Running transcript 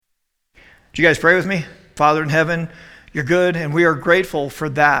Do you guys pray with me? Father in heaven, you're good, and we are grateful for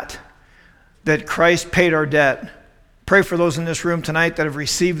that Christ paid our debt. Pray for those in this room tonight that have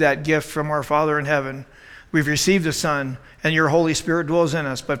received that gift from our Father in heaven. We've received the Son, and your Holy Spirit dwells in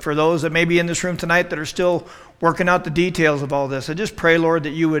us. But for those that may be in this room tonight that are still working out the details of all this, I just pray, Lord, that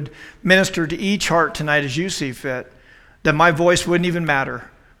you would minister to each heart tonight as you see fit, that my voice wouldn't even matter,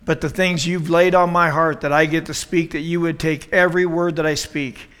 but the things you've laid on my heart that I get to speak, that you would take every word that I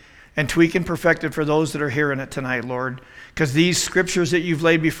speak and tweak and perfect it for those that are hearing it tonight, Lord, because these scriptures that you've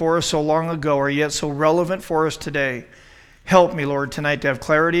laid before us so long ago are yet so relevant for us today. Help me, Lord, tonight to have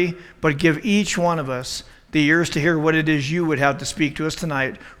clarity, but give each one of us the ears to hear what it is you would have to speak to us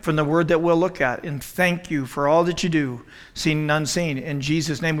tonight from the word that we'll look at. And thank you for all that you do, seen and unseen. In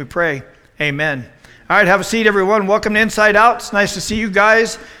Jesus' name we pray, amen. All right, have a seat, everyone. Welcome to Inside Out. It's nice to see you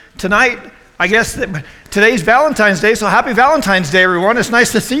guys tonight. I guess today's Valentine's Day, so happy Valentine's Day, everyone. It's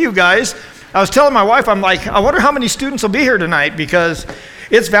nice to see you guys. I was telling my wife, I'm like, I wonder how many students will be here tonight, because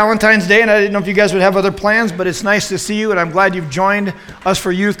it's Valentine's Day, and I didn't know if you guys would have other plans, but it's nice to see you, and I'm glad you've joined us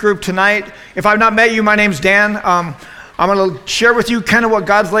for youth group tonight. If I've not met you, my name's Dan. I'm going to share with you kind of what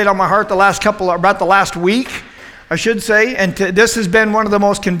God's laid on my heart about the last week, I should say, and this has been one of the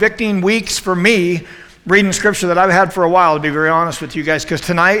most convicting weeks for me reading scripture that I've had for a while, to be very honest with you guys, because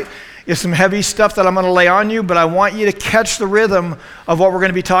tonight is some heavy stuff that I'm going to lay on you, but I want you to catch the rhythm of what we're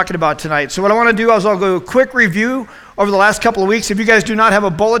going to be talking about tonight. So what I want to do is I'll go a quick review over the last couple of weeks. If you guys do not have a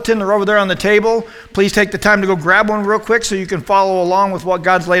bulletin, they're over there on the table. Please take the time to go grab one real quick so you can follow along with what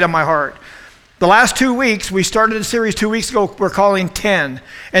God's laid on my heart. The last 2 weeks, we started a series 2 weeks ago we're calling 10.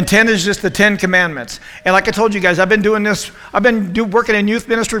 And 10 is just the 10 commandments. And like I told you guys, I've been working in youth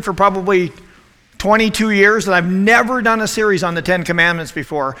ministry for probably 22 years, and I've never done a series on the 10 Commandments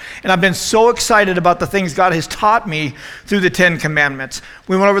before. And I've been so excited about the things God has taught me through the 10 Commandments.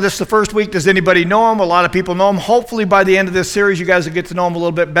 We went over this the first week. Does anybody know them? A lot of people know them. Hopefully by the end of this series, you guys will get to know them a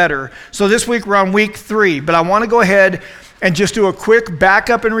little bit better. So this week we're on week 3, but I want to go ahead and just do a quick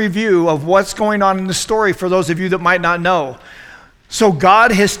backup and review of what's going on in the story for those of you that might not know. So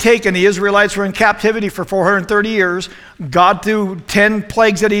God has taken, the Israelites were in captivity for 430 years. God, through 10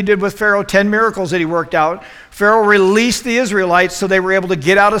 plagues that he did with Pharaoh, 10 miracles that he worked out, Pharaoh released the Israelites so they were able to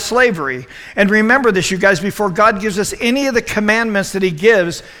get out of slavery. And remember this, you guys, before God gives us any of the commandments that he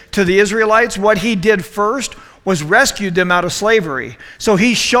gives to the Israelites, what he did first was rescued them out of slavery. So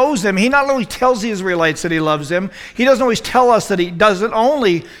he shows them, he not only tells the Israelites that he loves them, he doesn't always tell us that he doesn't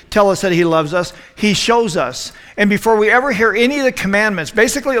only tell us that he loves us, he shows us. And before we ever hear any of the commandments,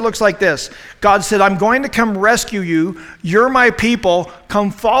 basically it looks like this. God said, I'm going to come rescue you. You're my people. Come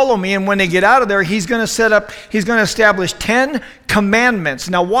follow me. And when they get out of there, he's going to establish 10 commandments.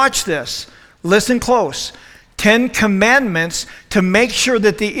 Now watch this. Listen close. 10 commandments to make sure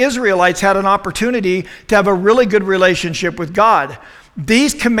that the Israelites had an opportunity to have a really good relationship with God.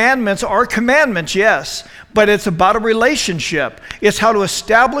 These commandments are commandments, yes, but it's about a relationship. It's how to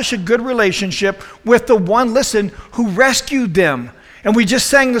establish a good relationship with the one, listen, who rescued them. And we just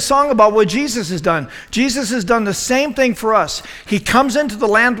sang the song about what Jesus has done. Jesus has done the same thing for us. He comes into the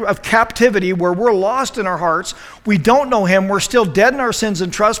land of captivity where we're lost in our hearts. We don't know him. We're still dead in our sins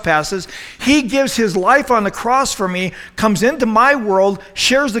and trespasses. He gives his life on the cross for me, comes into my world,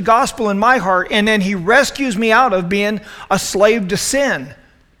 shares the gospel in my heart, and then he rescues me out of being a slave to sin.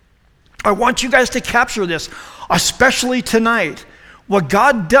 I want you guys to capture this, especially tonight. What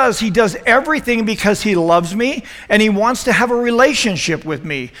God does, he does everything because he loves me and he wants to have a relationship with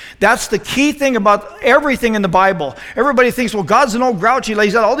me. That's the key thing about everything in the Bible. Everybody thinks, well, God's an old grouch. He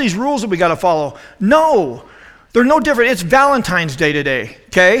lays out all these rules that we got to follow. No, they're no different. It's Valentine's Day today,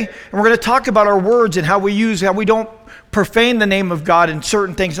 okay? And we're going to talk about our words and how we don't profane the name of God in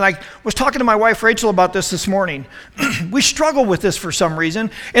certain things. And I was talking to my wife, Rachel, about this morning. We struggle with this for some reason,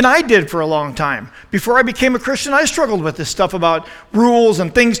 and I did for a long time. Before I became a Christian, I struggled with this stuff about rules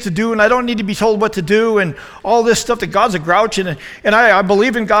and things to do, and I don't need to be told what to do, and all this stuff that God's a grouch, and I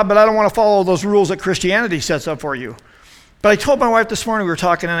believe in God, but I don't want to follow those rules that Christianity sets up for you. But I told my wife this morning, we were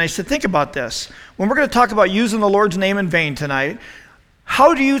talking, and I said, think about this. When we're going to talk about using the Lord's name in vain tonight,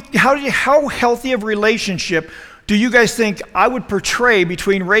 how healthy of a relationship do you guys think I would portray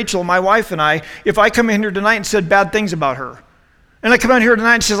between Rachel, my wife, and I if I come in here tonight and said bad things about her? And I come in here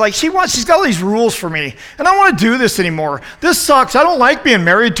tonight and she's like, she's got all these rules for me, and I don't want to do this anymore. This sucks. I don't like being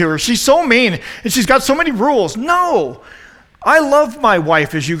married to her. She's so mean, and she's got so many rules. No. I love my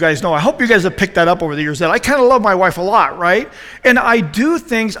wife, as you guys know. I hope you guys have picked that up over the years, that I kind of love my wife a lot, right? And I do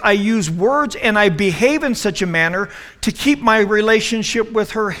things, I use words, and I behave in such a manner to keep my relationship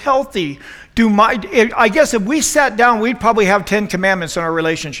with her healthy. I guess if we sat down, we'd probably have 10 commandments in our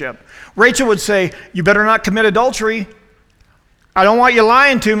relationship. Rachel would say, you better not commit adultery. I don't want you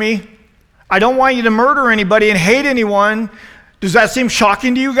lying to me. I don't want you to murder anybody and hate anyone. Does that seem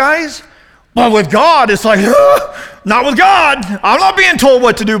shocking to you guys? But with God, it's like, not with God. I'm not being told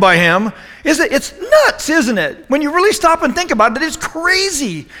what to do by him. It's nuts, isn't it? When you really stop and think about it, it's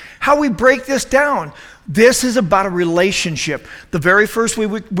crazy how we break this down. This is about a relationship. The very first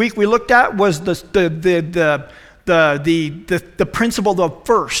week we looked at was the principle of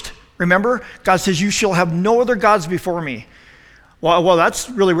first. Remember? God says, you shall have no other gods before me. Well, that's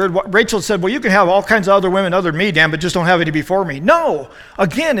really weird. Rachel said, well, you can have all kinds of other women other than me, Dan, but just don't have any before me. No.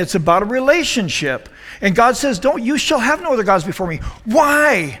 Again, it's about a relationship. And God says, you shall have no other gods before me.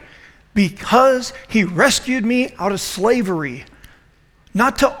 Why? Because he rescued me out of slavery.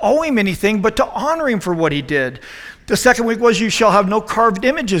 Not to owe him anything, but to honor him for what he did. The second week was, you shall have no carved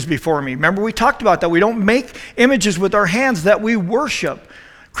images before me. Remember, we talked about that. We don't make images with our hands that we worship.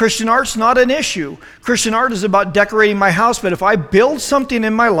 Christian art's not an issue. Christian art is about decorating my house, but if I build something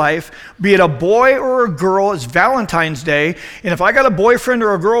in my life, be it a boy or a girl, it's Valentine's Day, and if I got a boyfriend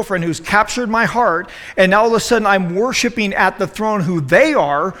or a girlfriend who's captured my heart, and now all of a sudden I'm worshiping at the throne who they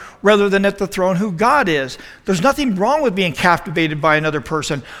are, rather than at the throne who God is. There's nothing wrong with being captivated by another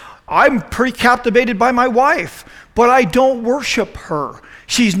person. I'm pretty captivated by my wife, but I don't worship her.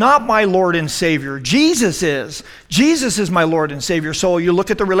 She's not my Lord and Savior. Jesus is. Jesus is my Lord and Savior. So you look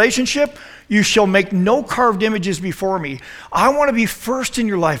at the relationship, you shall make no carved images before me. I want to be first in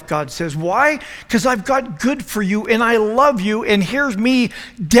your life, God says. Why? Because I've got good for you and I love you, and here's me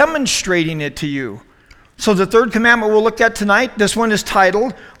demonstrating it to you. So the third commandment we'll look at tonight, this one is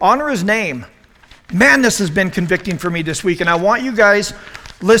titled, Honor His Name. Man, this has been convicting for me this week, and I want you guys,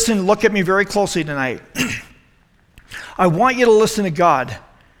 look at me very closely tonight. I want you to listen to God,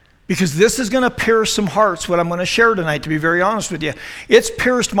 because this is going to pierce some hearts, what I'm going to share tonight, to be very honest with you. It's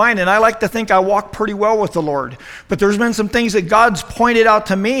pierced mine, and I like to think I walk pretty well with the Lord. But there's been some things that God's pointed out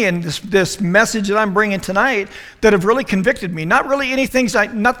to me in this message that I'm bringing tonight that have really convicted me. Not really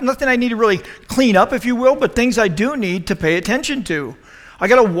nothing I need to really clean up, if you will, but things I do need to pay attention to. I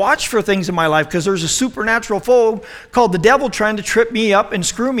got to watch for things in my life, because there's a supernatural foe called the devil trying to trip me up and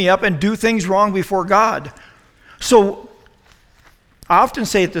screw me up and do things wrong before God. So I often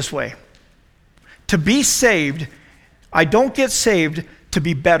say it this way. To be saved, I don't get saved to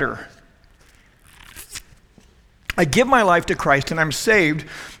be better. I give my life to Christ, and I'm saved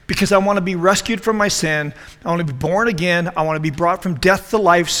because I want to be rescued from my sin. I want to be born again. I want to be brought from death to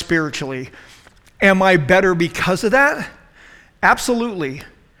life spiritually. Am I better because of that? Absolutely.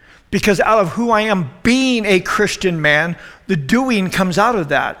 Because out of who I am being a Christian man, the doing comes out of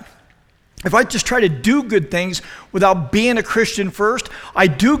that. If I just try to do good things without being a Christian first, I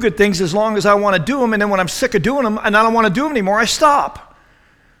do good things as long as I want to do them, and then when I'm sick of doing them and I don't want to do them anymore, I stop.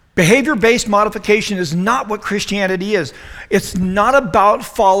 Behavior-based modification is not what Christianity is. It's not about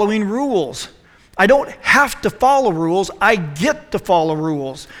following rules. I don't have to follow rules. I get to follow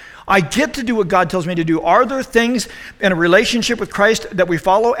rules. I get to do what God tells me to do. Are there things in a relationship with Christ that we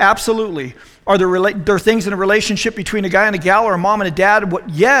follow? Absolutely. Are there things in a relationship between a guy and a gal or a mom and a dad?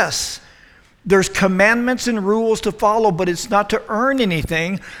 Yes. There's commandments and rules to follow, but it's not to earn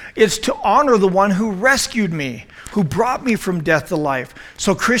anything. It's to honor the one who rescued me, who brought me from death to life.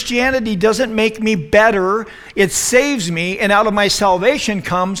 So Christianity doesn't make me better. It saves me, and out of my salvation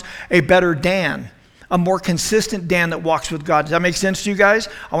comes a better Dan, a more consistent Dan that walks with God. Does that make sense to you guys?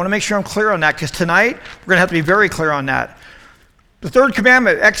 I want to make sure I'm clear on that, because tonight we're going to have to be very clear on that. The third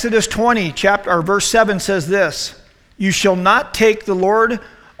commandment, Exodus 20, verse 7 says this: You shall not take the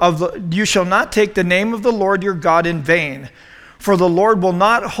name of the Lord your God in vain, for the Lord will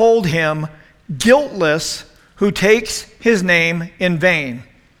not hold him guiltless who takes his name in vain.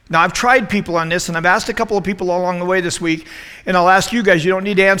 Now, I've tried people on this, and I've asked a couple of people along the way this week, and I'll ask you guys, you don't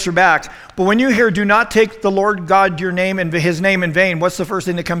need to answer back. But when you hear, do not take the Lord God your name and his name in vain, what's the first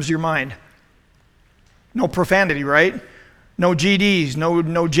thing that comes to your mind? No profanity, right? No GDs, no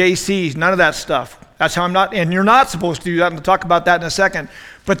JCs, none of that stuff. That's how I'm not, and you're not supposed to do that, and we'll talk about that in a second.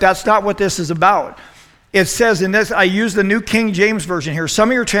 But that's not what this is about. It says in this, I use the New King James Version here. Some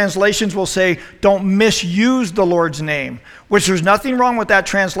of your translations will say, don't misuse the Lord's name, which there's nothing wrong with that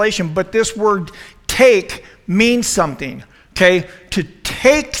translation, but this word take means something, okay? To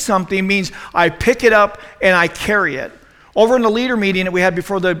take something means I pick it up and I carry it. Over in the leader meeting that we had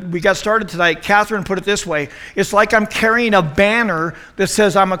before we got started tonight, Catherine put it this way: it's like I'm carrying a banner that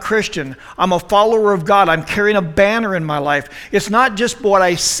says I'm a Christian. I'm a follower of God. I'm carrying a banner in my life. It's not just what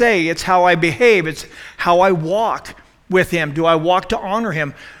I say, it's how I behave. It's how I walk with him. Do I walk to honor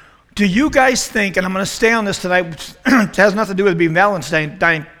him? Do you guys think, and I'm going to stay on this tonight, it has nothing to do with being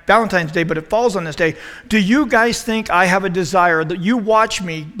Valentine's Day, but it falls on this day. Do you guys think I have a desire that you watch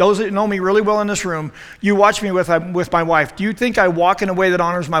me, those that know me really well in this room, you watch me with my wife. Do you think I walk in a way that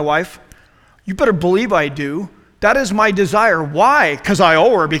honors my wife? You better believe I do. That is my desire. Why? Because I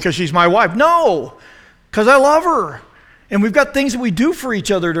owe her, because she's my wife. No, because I love her. And we've got things that we do for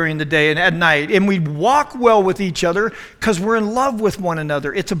each other during the day and at night. And we walk well with each other because we're in love with one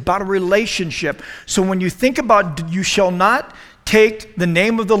another. It's about a relationship. So when you think about you shall not take the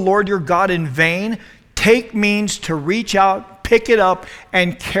name of the Lord your God in vain, take means to reach out, pick it up,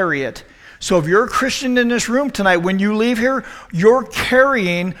 and carry it. So if you're a Christian in this room tonight, when you leave here, you're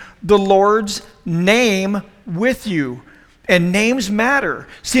carrying the Lord's name with you. And names matter.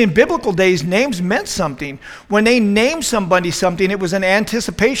 See, in biblical days, names meant something. When they named somebody something, it was an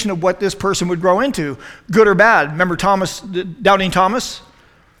anticipation of what this person would grow into, good or bad. Remember Doubting Thomas?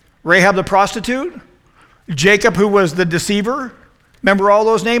 Rahab the prostitute? Jacob, who was the deceiver? Remember all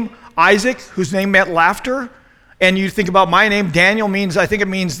those names? Isaac, whose name meant laughter? And you think about my name, Daniel means, I think it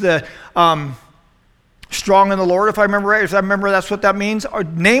means the strong in the Lord, if I remember right. If I remember, that's what that means. Our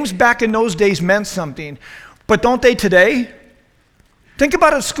names back in those days meant something. But don't they today? Think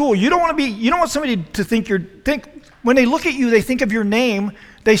about it at school. You don't want somebody to think when they look at you, they think of your name,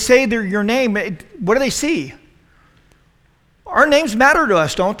 they say they're your name. What do they see? Our names matter to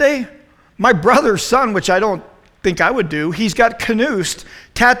us, don't they? My brother's son, which I don't think I would do, he's got Canuste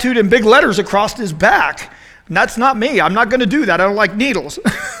tattooed in big letters across his back. And that's not me. I'm not going to do that. I don't like needles.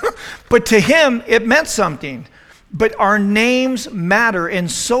 But to him, it meant something. But our names matter, and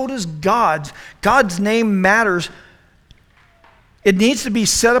so does God's. God's name matters. It needs to be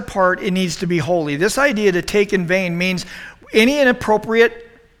set apart. It needs to be holy. This idea to take in vain means any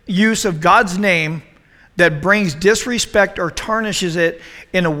inappropriate use of God's name that brings disrespect or tarnishes it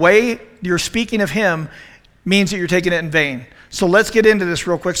in a way you're speaking of Him means that you're taking it in vain. So let's get into this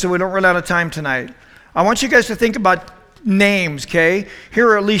real quick so we don't run out of time tonight. I want you guys to think about names, okay? Here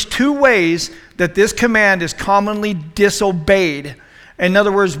are at least two ways that this command is commonly disobeyed. In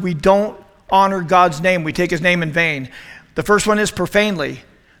other words, we don't honor God's name. We take His name in vain. The first one is profanely.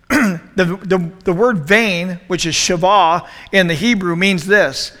 The word vain, which is shavah in the Hebrew, means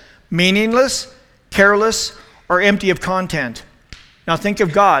this: meaningless, careless, or empty of content. Now think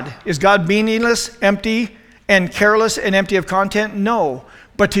of God. Is God meaningless, empty, and careless and empty of content? No.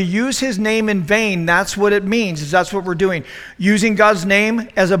 But to use His name in vain, that's what it means. That's what we're doing. Using God's name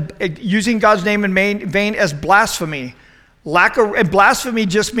in vain as blasphemy. And blasphemy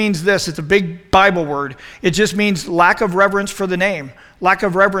just means this. It's a big Bible word. It just means lack of reverence for the name, lack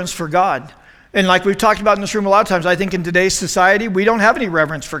of reverence for God. And like we've talked about in this room a lot of times, I think in today's society, we don't have any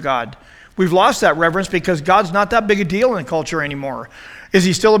reverence for God. We've lost that reverence because God's not that big a deal in culture anymore. Is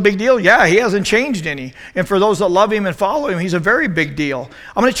He still a big deal? Yeah, He hasn't changed any. And for those that love Him and follow Him, He's a very big deal.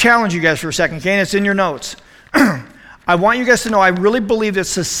 I'm going to challenge you guys for a second, okay? And it's in your notes. I want you guys to know I really believe that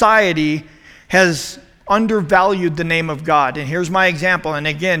society has undervalued the name of God. And here's my example. And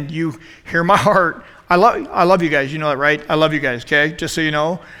again, you hear my heart. I love you guys. You know that, right? I love you guys, okay? Just so you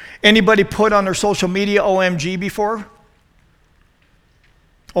know. Anybody put on their social media OMG before?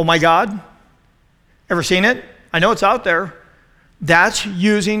 Oh my God? Ever seen it? I know it's out there. That's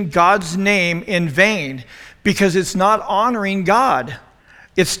using God's name in vain because it's not honoring God.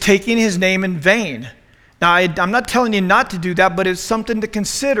 It's taking His name in vain. Now, I'm not telling you not to do that, but it's something to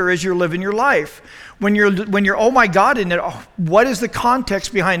consider as you're living your life. When you're oh my God in it, what is the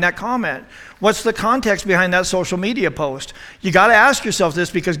context behind that comment? What's the context behind that social media post? You got to ask yourself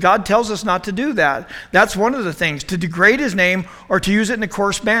this because God tells us not to do that. That's one of the things, to degrade His name or to use it in a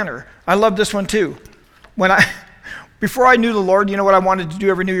coarse manner. I love this one too. Before I knew the Lord, you know what I wanted to do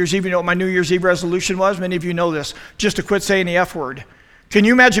every New Year's Eve? You know what my New Year's Eve resolution was? Many of you know this. Just to quit saying the F word. Can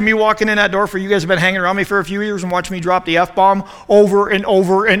you imagine me walking in that door for you guys have been hanging around me for a few years and watching me drop the F-bomb over and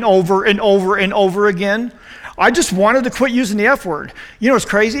over and over and over and over again? I just wanted to quit using the F word. You know what's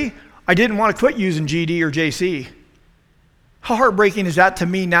crazy? I didn't want to quit using GD or JC. How heartbreaking is that to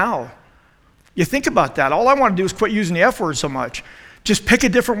me now? You think about that. All I want to do is quit using the F word so much. Just pick a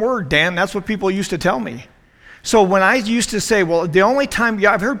different word, Dan. That's what people used to tell me. So when I used to say, well, the only time,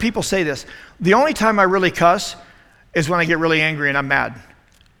 I've heard people say this, the only time I really cuss is when I get really angry and I'm mad.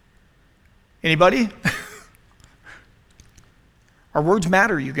 Anybody? Our words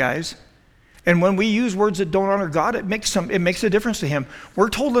matter, you guys. And when we use words that don't honor God, it makes a difference to Him. We're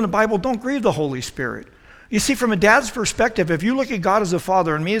told in the Bible, don't grieve the Holy Spirit. You see, from a dad's perspective, if you look at God as a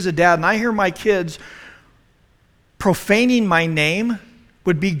father and me as a dad, and I hear my kids profaning my name,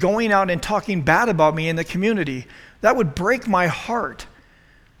 would be going out and talking bad about me in the community. That would break my heart.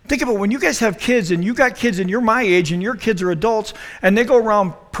 Think about when you guys have kids and you got kids and you're my age and your kids are adults and they go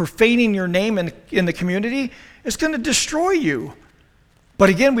around profaning your name in the community, it's going to destroy you. But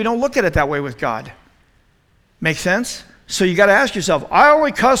again, we don't look at it that way with God. Make sense? So you got to ask yourself, I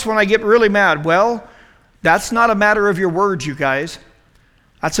only cuss when I get really mad. Well, that's not a matter of your words, you guys.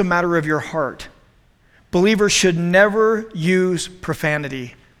 That's a matter of your heart. Believers should never use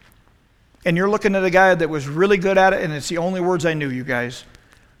profanity. And you're looking at a guy that was really good at it, and it's the only words I knew, you guys.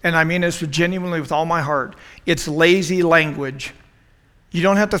 And I mean this genuinely with all my heart. It's lazy language. You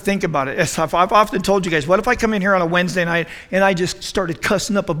don't have to think about it. I've often told you guys, what if I come in here on a Wednesday night and I just started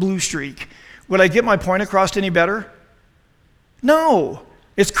cussing up a blue streak? Would I get my point across any better? No.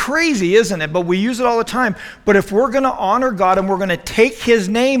 It's crazy, isn't it? But we use it all the time. But if we're going to honor God and we're going to take his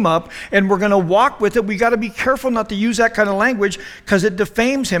name up and we're going to walk with it, we got to be careful not to use that kind of language because it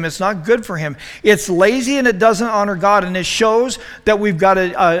defames him. It's not good for him. It's lazy and it doesn't honor God. And it shows that we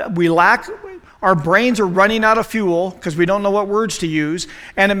lack, our brains are running out of fuel because we don't know what words to use.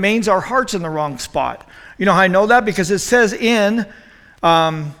 And it means our heart's in the wrong spot. You know how I know that? Because it says in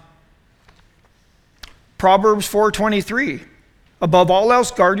Proverbs 4:23, above all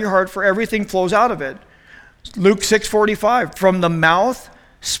else, guard your heart, for everything flows out of it. Luke 6:45, from the mouth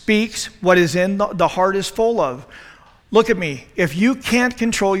speaks what is in the heart is full of. Look at me. If you can't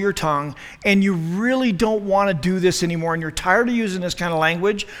control your tongue and you really don't want to do this anymore and you're tired of using this kind of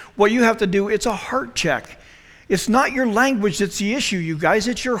language, what you have to do, it's a heart check. It's not your language that's the issue, you guys.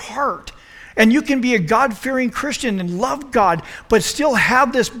 It's your heart. And you can be a God-fearing Christian and love God, but still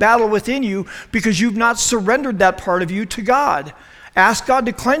have this battle within you because you've not surrendered that part of you to God. Ask God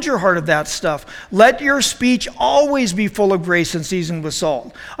to cleanse your heart of that stuff. Let your speech always be full of grace and seasoned with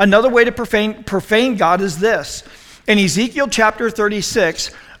salt. Another way to profane God is this. In Ezekiel chapter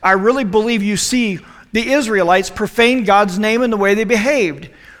 36, I really believe you see the Israelites profane God's name in the way they behaved.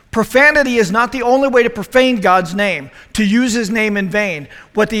 Profanity is not the only way to profane God's name, to use his name in vain.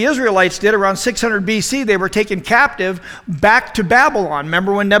 What the Israelites did around 600 BC, they were taken captive back to Babylon.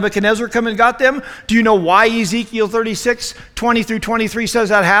 Remember when Nebuchadnezzar came and got them? Do you know why Ezekiel 36, 20 through 23 says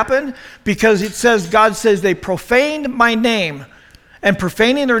that happened? Because it says, God says they profaned my name. And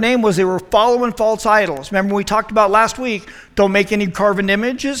profaning their name was they were following false idols. Remember we talked about last week, don't make any carven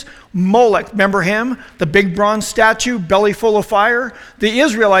images. Moloch, remember him? The big bronze statue, belly full of fire. The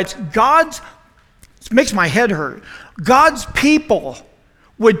Israelites, it makes my head hurt. God's people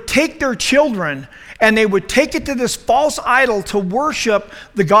would take their children and they would take it to this false idol to worship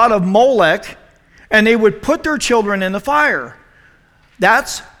the god of Moloch, and they would put their children in the fire.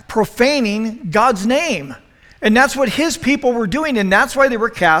 That's profaning God's name. And that's what his people were doing, and that's why they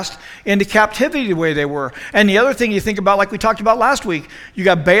were cast into captivity the way they were. And the other thing you think about, like we talked about last week, you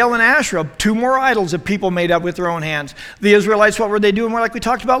got Baal and Asherah, two more idols that people made up with their own hands. The Israelites, what were they doing? Like we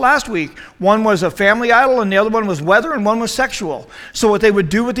talked about last week. One was a family idol, and the other one was weather, and one was sexual. So what they would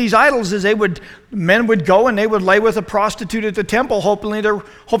do with these idols is men would go and they would lay with a prostitute at the temple, hoping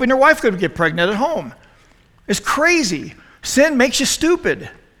their wife could get pregnant at home. It's crazy. Sin makes you stupid.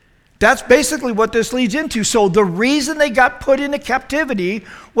 That's basically what this leads into. So the reason they got put into captivity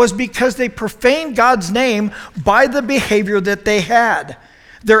was because they profaned God's name by the behavior that they had.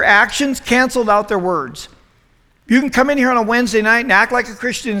 Their actions canceled out their words. You can come in here on a Wednesday night and act like a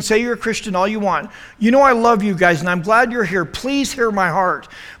Christian and say you're a Christian all you want. You know I love you guys and I'm glad you're here. Please hear my heart.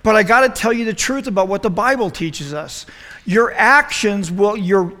 But I got to tell you the truth about what the Bible teaches us. Your actions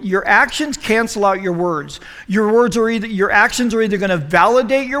cancel out your words. Your actions are either going to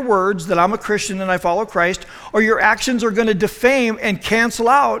validate your words that I'm a Christian and I follow Christ, or your actions are going to defame and cancel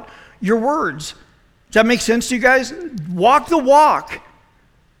out your words. Does that make sense to you guys? Walk the walk.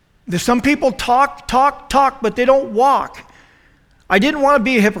 There's some people talk, but they don't walk. I didn't want to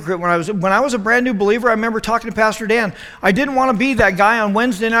be a hypocrite when I was a brand new believer. I remember talking to Pastor Dan. I didn't want to be that guy on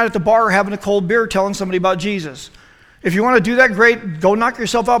Wednesday night at the bar having a cold beer telling somebody about Jesus. If you want to do that, great, go knock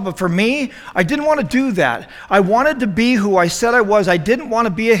yourself out. But for me, I didn't want to do that. I wanted to be who I said I was. I didn't want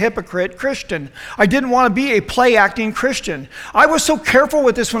to be a hypocrite Christian. I didn't want to be a play-acting Christian. I was so careful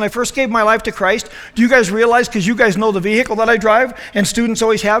with this when I first gave my life to Christ. Do you guys realize, because you guys know the vehicle that I drive, and students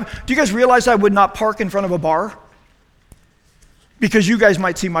always have, do you guys realize I would not park in front of a bar? Because you guys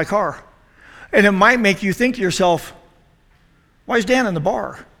might see my car. And it might make you think to yourself, why is Dan in the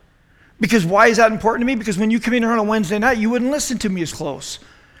bar? Because why is that important to me? Because when you come in here on a Wednesday night, you wouldn't listen to me as close.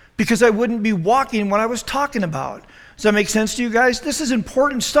 Because I wouldn't be walking what I was talking about. Does that make sense to you guys? This is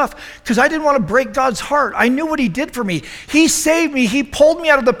important stuff because I didn't want to break God's heart. I knew what he did for me. He saved me. He pulled me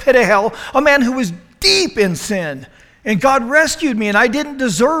out of the pit of hell, a man who was deep in sin. And God rescued me, and I didn't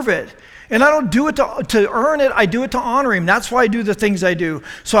deserve it. And I don't do it to earn it. I do it to honor him. That's why I do the things I do.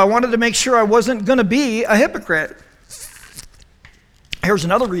 So I wanted to make sure I wasn't going to be a hypocrite. Here's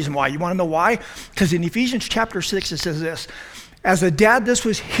another reason why. You want to know why? Because in Ephesians chapter 6, it says this. As a dad, this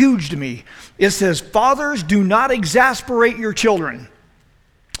was huge to me. It says, fathers, do not exasperate your children.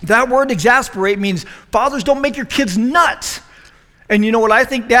 That word exasperate means fathers, don't make your kids nuts. And you know what I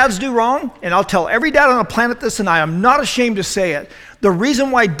think dads do wrong? And I'll tell every dad on the planet this, and I am not ashamed to say it. The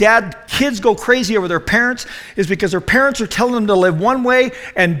reason why kids go crazy over their parents is because their parents are telling them to live one way,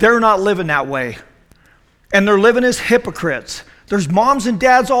 and they're not living that way. And they're living as hypocrites. There's moms and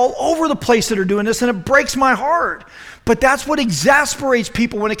dads all over the place that are doing this, and it breaks my heart. But that's what exasperates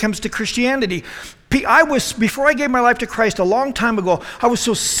people when it comes to Christianity. Before I gave my life to Christ a long time ago, I was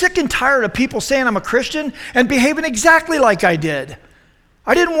so sick and tired of people saying I'm a Christian and behaving exactly like I did.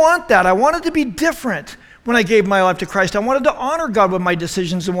 I didn't want that. I wanted to be different when I gave my life to Christ. I wanted to honor God with my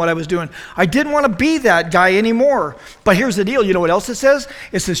decisions and what I was doing. I didn't want to be that guy anymore. But here's the deal. You know what else it says?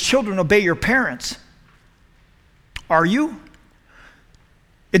 It says, children, obey your parents. Are you?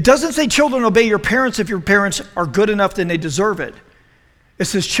 It doesn't say children obey your parents if your parents are good enough, then they deserve it. It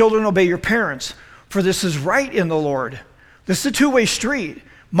says children obey your parents, for this is right in the Lord. This is a two-way street.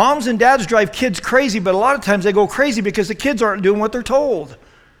 Moms and dads drive kids crazy, but a lot of times they go crazy because the kids aren't doing what they're told.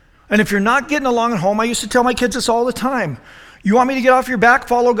 And if you're not getting along at home, I used to tell my kids this all the time. You want me to get off your back?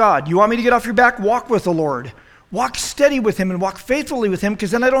 Follow God. You want me to get off your back? Walk with the Lord. Walk steady with him and walk faithfully with him,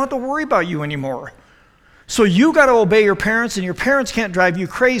 because then I don't have to worry about you anymore. So you got to obey your parents, and your parents can't drive you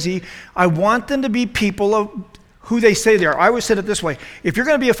crazy. I want them to be people of who they say they are. I always said it this way. If you're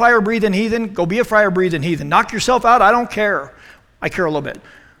going to be a fire-breathing heathen, go be a fire-breathing heathen. Knock yourself out. I don't care. I care a little bit.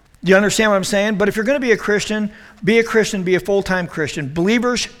 Do you understand what I'm saying? But if you're going to be a Christian, be a full-time Christian.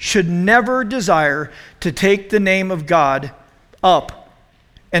 Believers should never desire to take the name of God up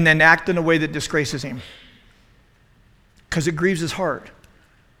and then act in a way that disgraces him, because it grieves his heart.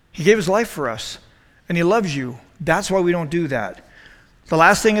 He gave his life for us. And he loves you. That's why we don't do that. The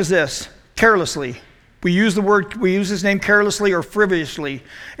last thing is this, carelessly. We use his name carelessly or frivolously.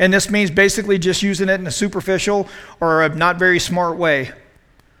 And this means basically just using it in a superficial or a not very smart way.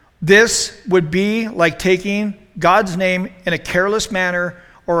 This would be like taking God's name in a careless manner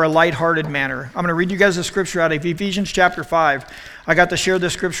or a lighthearted manner. I'm going to read you guys a scripture out of Ephesians chapter 5. I got to share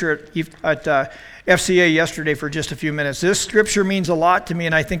this scripture at FCA yesterday for just a few minutes. This scripture means a lot to me,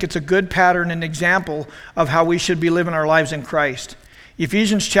 and I think it's a good pattern and example of how we should be living our lives in Christ.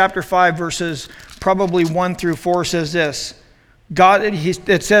 Ephesians chapter 5, verses probably 1 through 4 says this.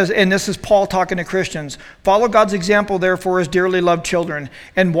 It says, and this is Paul talking to Christians, follow God's example, therefore, as dearly loved children,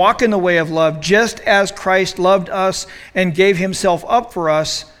 and walk in the way of love, just as Christ loved us and gave himself up for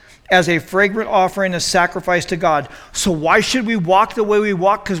us as a fragrant offering, a sacrifice to God. So why should we walk the way we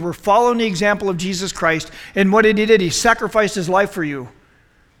walk? Because we're following the example of Jesus Christ. And what did he did? He sacrificed his life for you.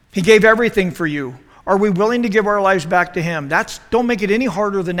 He gave everything for you. Are we willing to give our lives back to him? Don't make it any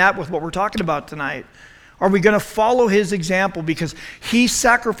harder than that with what we're talking about tonight. Are we going to follow his example? Because he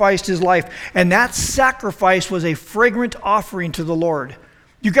sacrificed his life. And that sacrifice was a fragrant offering to the Lord.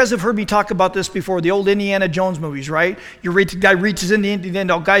 You guys have heard me talk about this before, the old Indiana Jones movies, right? The guy reaches in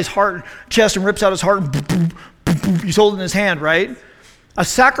the guy's chest and rips out his heart, and boom, boom, boom, boom, he's holding his hand, right? A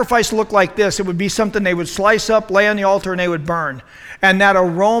sacrifice looked like this. It would be something they would slice up, lay on the altar, and they would burn. And that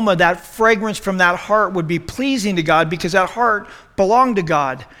aroma, that fragrance from that heart would be pleasing to God, because that heart belonged to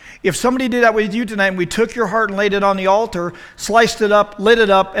God. If somebody did that with you tonight, and we took your heart and laid it on the altar, sliced it up, lit it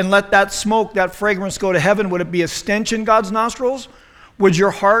up, and let that smoke, that fragrance go to heaven, would it be a stench in God's nostrils? Would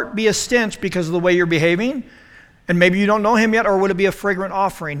your heart be a stench because of the way you're behaving? And maybe you don't know him yet, or would it be a fragrant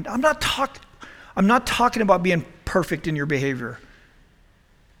offering? I'm not talking about being perfect in your behavior.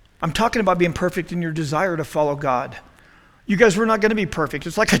 I'm talking about being perfect in your desire to follow God. You guys, we're not going to be perfect.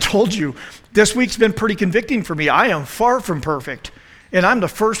 It's like I told you, this week's been pretty convicting for me. I am far from perfect. And I'm the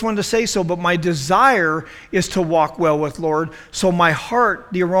first one to say so, but my desire is to walk well with Lord. So my heart,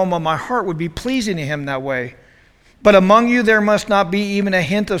 the aroma of my heart would be pleasing to him that way. But among you there must not be even a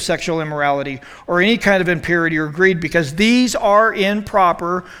hint of sexual immorality or any kind of impurity or greed, because these are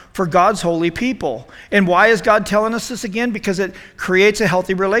improper for God's holy people. And why is God telling us this again? Because it creates a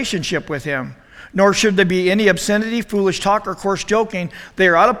healthy relationship with him. Nor should there be any obscenity, foolish talk, or coarse joking. They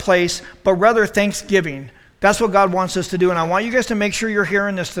are out of place, but rather thanksgiving. That's what God wants us to do. And I want you guys to make sure you're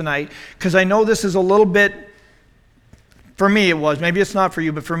hearing this tonight, because I know this is a little bit, for me it was, maybe it's not for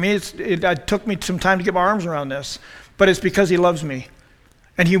you, but for me it took me some time to get my arms around this. But it's because he loves me.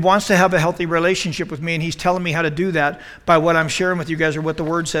 And he wants to have a healthy relationship with me, and he's telling me how to do that by what I'm sharing with you guys or what the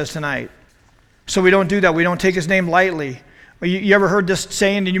word says tonight. So we don't do that. We don't take his name lightly. You ever heard this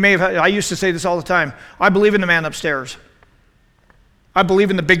saying, and you may have, I used to say this all the time, I believe in the man upstairs. I believe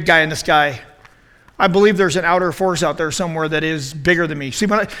in the big guy in the sky. I believe there's an outer force out there somewhere that is bigger than me. See,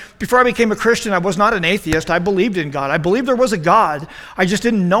 before I became a Christian, I was not an atheist. I believed in God. I believed there was a God. I just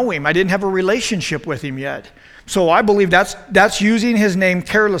didn't know him. I didn't have a relationship with him yet. So I believe that's using his name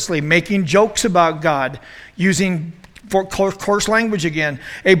carelessly, making jokes about God, using coarse language again.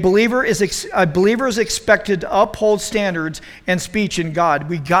 A believer is expected to uphold standards and speech in God.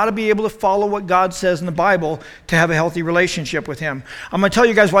 We got to be able to follow what God says in the Bible to have a healthy relationship with him. I'm going to tell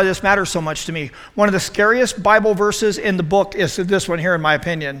you guys why this matters so much to me. One of the scariest Bible verses in the book is this one here, in my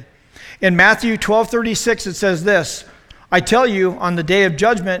opinion. In Matthew 12:36, it says this, I tell you, on the day of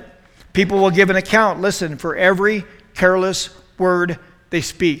judgment, people will give an account, listen, for every careless word they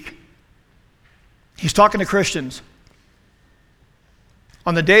speak. He's talking to Christians.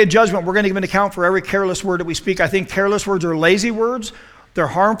 On the day of judgment, we're going to give an account for every careless word that we speak. I think careless words are lazy words. They're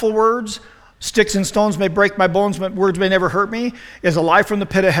harmful words. Sticks and stones may break my bones, but words may never hurt me, is a lie from the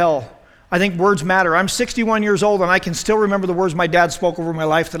pit of hell. I think words matter. I'm 61 years old, and I can still remember the words my dad spoke over my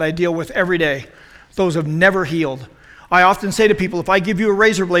life that I deal with every day. Those have never healed. I often say to people, if I give you a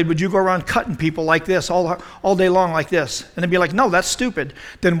razor blade, would you go around cutting people like this all day long like this? And they'd be like, no, that's stupid.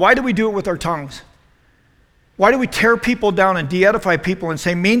 Then why do we do it with our tongues? Why do we tear people down and de-edify people and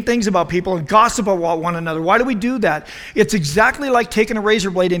say mean things about people and gossip about one another? Why do we do that? It's exactly like taking a razor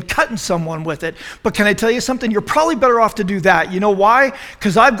blade and cutting someone with it. But can I tell you something? You're probably better off to do that. You know why?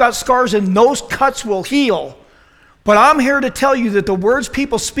 Because I've got scars and those cuts will heal. But I'm here to tell you that the words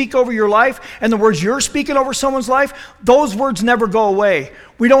people speak over your life and the words you're speaking over someone's life, those words never go away.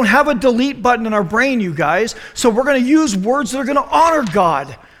 We don't have a delete button in our brain, you guys. So we're going to use words that are going to honor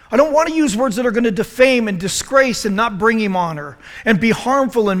God. I don't want to use words that are going to defame and disgrace and not bring him honor and be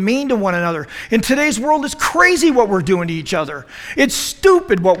harmful and mean to one another. In today's world, it's crazy what we're doing to each other. It's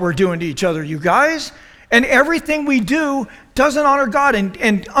stupid what we're doing to each other, you guys. And everything we do doesn't honor God.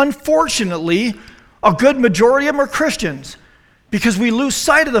 And unfortunately, a good majority of them are Christians because we lose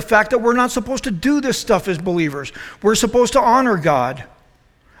sight of the fact that we're not supposed to do this stuff as believers. We're supposed to honor God.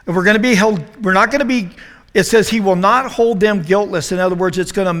 And we're not going to be, it says he will not hold them guiltless. In other words,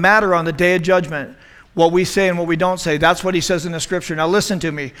 it's going to matter on the day of judgment, what we say and what we don't say. That's what he says in the scripture. Now listen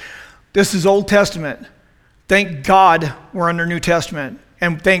to me. This is Old Testament. Thank God we're under New Testament.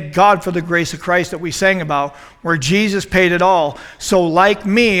 And thank God for the grace of Christ that we sang about, where Jesus paid it all. So like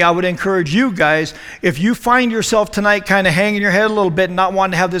me, I would encourage you guys, if you find yourself tonight kind of hanging your head a little bit and not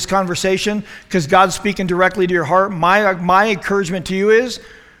wanting to have this conversation because God's speaking directly to your heart, my encouragement to you is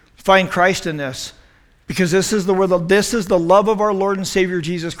find Christ in this. Because this is the love of our Lord and Savior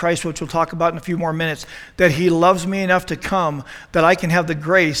Jesus Christ, which we'll talk about in a few more minutes, that he loves me enough to come, that I can have the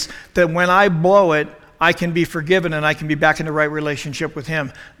grace, that when I blow it, I can be forgiven and I can be back in the right relationship with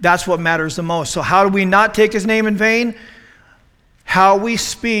him. That's what matters the most. So how do we not take his name in vain? How we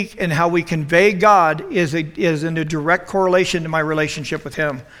speak and how we convey God is in a direct correlation to my relationship with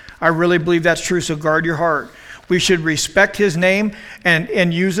him. I really believe that's true, so guard your heart. We should respect his name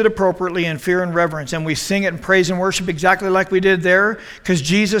and use it appropriately in fear and reverence. And we sing it in praise and worship exactly like we did there because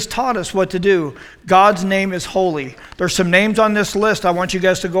Jesus taught us what to do. God's name is holy. There's some names on this list I want you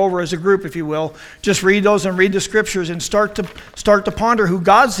guys to go over as a group, if you will. Just read those and read the scriptures and start to ponder who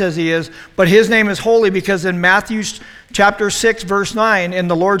God says he is. But his name is holy because in Matthew chapter 6, verse 9, in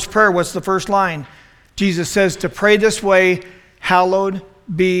the Lord's Prayer, what's the first line? Jesus says to pray this way, hallowed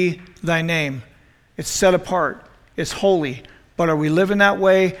be thy name. It's set apart. It's holy. But are we living that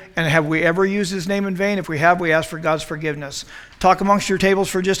way? And have we ever used his name in vain? If we have, we ask for God's forgiveness. Talk amongst your tables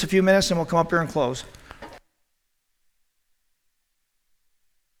for just a few minutes and we'll come up here and close.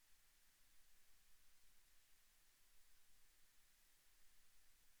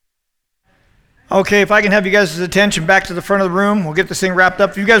 Okay, if I can have you guys' attention back to the front of the room, we'll get this thing wrapped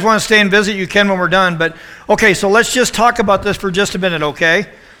up. If you guys want to stay and visit, you can when we're done. But okay, so let's just talk about this for just a minute, okay?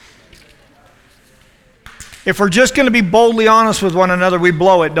 If we're just going to be boldly honest with one another, we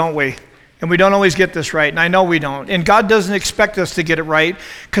blow it, don't we? And we don't always get this right, and I know we don't. And God doesn't expect us to get it right,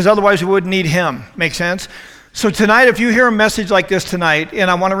 because otherwise we wouldn't need him. Make sense? So tonight, if you hear a message like this tonight, and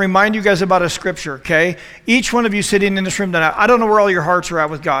I want to remind you guys about a scripture, okay? Each one of you sitting in this room tonight, I don't know where all your hearts are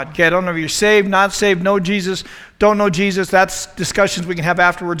at with God, okay? I don't know if you're saved, not saved, know Jesus, don't know Jesus. That's discussions we can have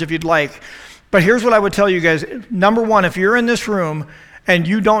afterwards if you'd like. But here's what I would tell you guys. Number one, if you're in this room and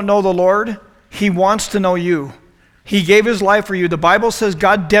you don't know the Lord, he wants to know you. He gave his life for you. The Bible says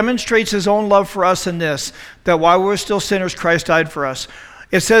God demonstrates his own love for us in this, that while we were still sinners, Christ died for us.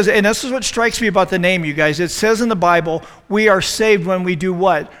 It says, and this is what strikes me about the name, you guys. It says in the Bible, we are saved when we do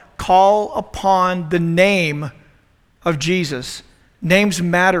what? Call upon the name of Jesus. Names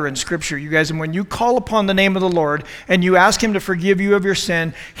matter in Scripture, you guys. And when you call upon the name of the Lord and you ask him to forgive you of your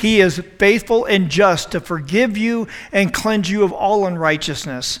sin, he is faithful and just to forgive you and cleanse you of all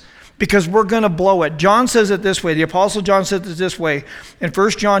unrighteousness. Because we're going to blow it. John says it this way. The Apostle John says it this way in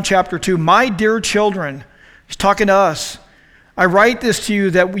 1 John chapter 2. My dear children, he's talking to us. I write this to you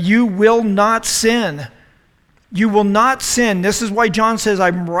that you will not sin. You will not sin. This is why John says,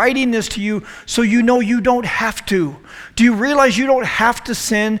 I'm writing this to you so you know you don't have to. Do you realize you don't have to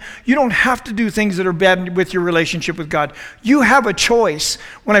sin? You don't have to do things that are bad with your relationship with God. You have a choice.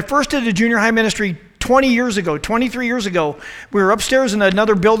 When I first did the junior high ministry 23 years ago, we were upstairs in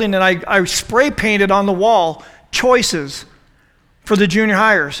another building and I spray painted on the wall choices for the junior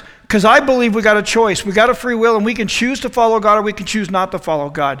hires. Because I believe we got a choice. We got a free will and we can choose to follow God or we can choose not to follow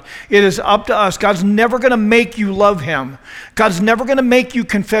God. It is up to us. God's never going to make you love him. God's never going to make you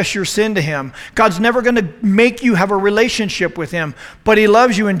confess your sin to him. God's never going to make you have a relationship with him. But he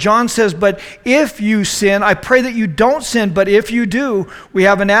loves you. And John says, but if you sin, I pray that you don't sin. But if you do, we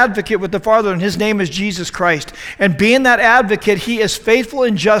have an advocate with the Father and his name is Jesus Christ. And being that advocate, he is faithful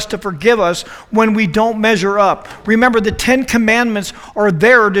and just to forgive us when we don't measure up. Remember, the 10 Commandments are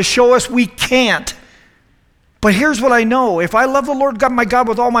there to show us we can't. But here's what I know. If I love the Lord God, my God,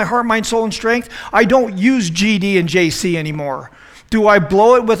 with all my heart, mind, soul, and strength, I don't use GD and JC anymore. Do I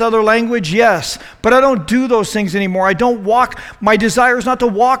blow it with other language? Yes. But I don't do those things anymore. I don't walk. My desire is not to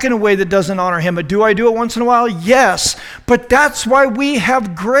walk in a way that doesn't honor him. But do I do it once in a while? Yes. But that's why we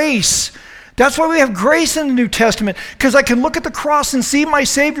have grace. That's why we have grace in the New Testament. Because I can look at the cross and see my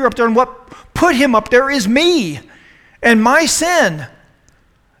Savior up there, and what put him up there is me and my sin.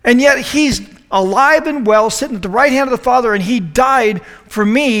 And yet he's alive and well, sitting at the right hand of the Father, and he died for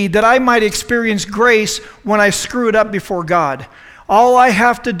me that I might experience grace when I screw it up before God. All I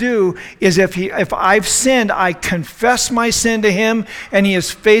have to do is if I've sinned, I confess my sin to him, and he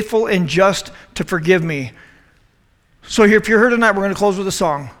is faithful and just to forgive me. So if you're here tonight, we're going to close with a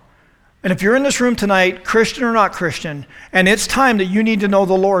song. And if you're in this room tonight, Christian or not Christian, and it's time that you need to know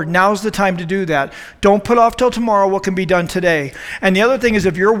the Lord, now's the time to do that. Don't put off till tomorrow what can be done today. And the other thing is,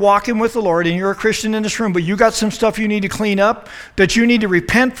 if you're walking with the Lord and you're a Christian in this room, but you got some stuff you need to clean up that you need to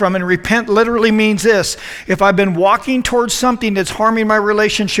repent from, and repent literally means this: if I've been walking towards something that's harming my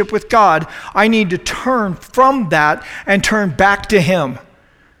relationship with God, I need to turn from that and turn back to him.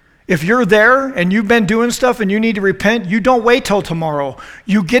 If you're there and you've been doing stuff and you need to repent, you don't wait till tomorrow.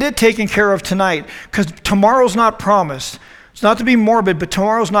 You get it taken care of tonight, because tomorrow's not promised. It's not to be morbid, but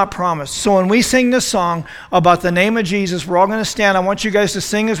tomorrow's not promised. So when we sing this song about the name of Jesus, we're all going to stand. I want you guys to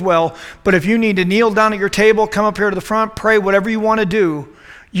sing as well. But if you need to kneel down at your table, come up here to the front, pray, whatever you want to do,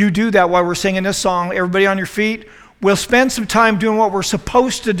 you do that while we're singing this song. Everybody on your feet. We'll spend some time doing what we're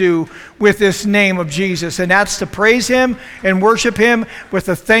supposed to do with this name of Jesus, and that's to praise him and worship him with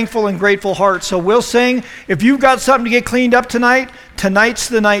a thankful and grateful heart. So we'll sing. If you've got something to get cleaned up tonight, tonight's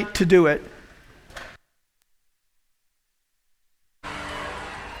the night to do it.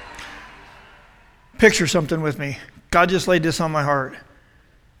 Picture something with me. God just laid this on my heart.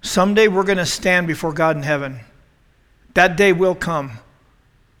 Someday we're going to stand before God in heaven. That day will come.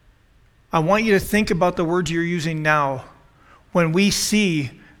 I want you to think about the words you're using now when we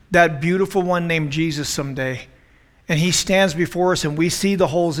see that beautiful one named Jesus someday. And he stands before us and we see the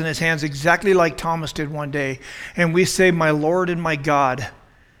holes in his hands exactly like Thomas did one day. And we say, my Lord and my God.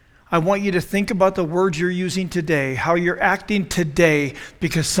 I want you to think about the words you're using today, how you're acting today,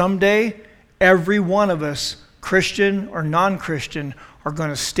 because someday every one of us, Christian or non-Christian, are going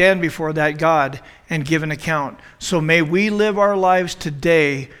to stand before that God and give an account. So may we live our lives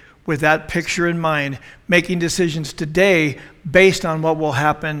today with that picture in mind, making decisions today based on what will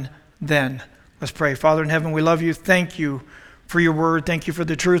happen then. Let's pray. Father in heaven, we love you. Thank you for your word. Thank you for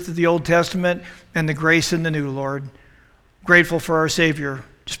the truth of the Old Testament and the grace in the New, Lord. Grateful for our Savior.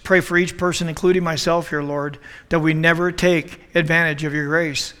 Just pray for each person, including myself here, Lord, that we never take advantage of your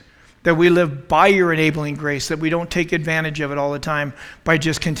grace, that we live by your enabling grace, that we don't take advantage of it all the time by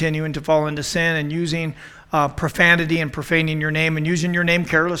just continuing to fall into sin and using profanity and profaning your name and using your name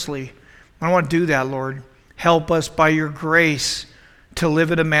carelessly. I don't want to do that, Lord. Help us by your grace to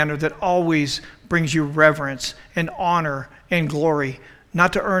live in a manner that always brings you reverence and honor and glory,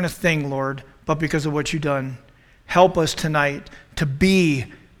 not to earn a thing, Lord, but because of what you've done. Help us tonight to be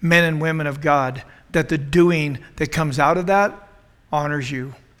men and women of God, that the doing that comes out of that honors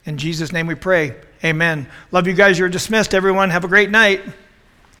you. In Jesus' name we pray. Amen. Love you guys. You're dismissed, everyone. Have a great night.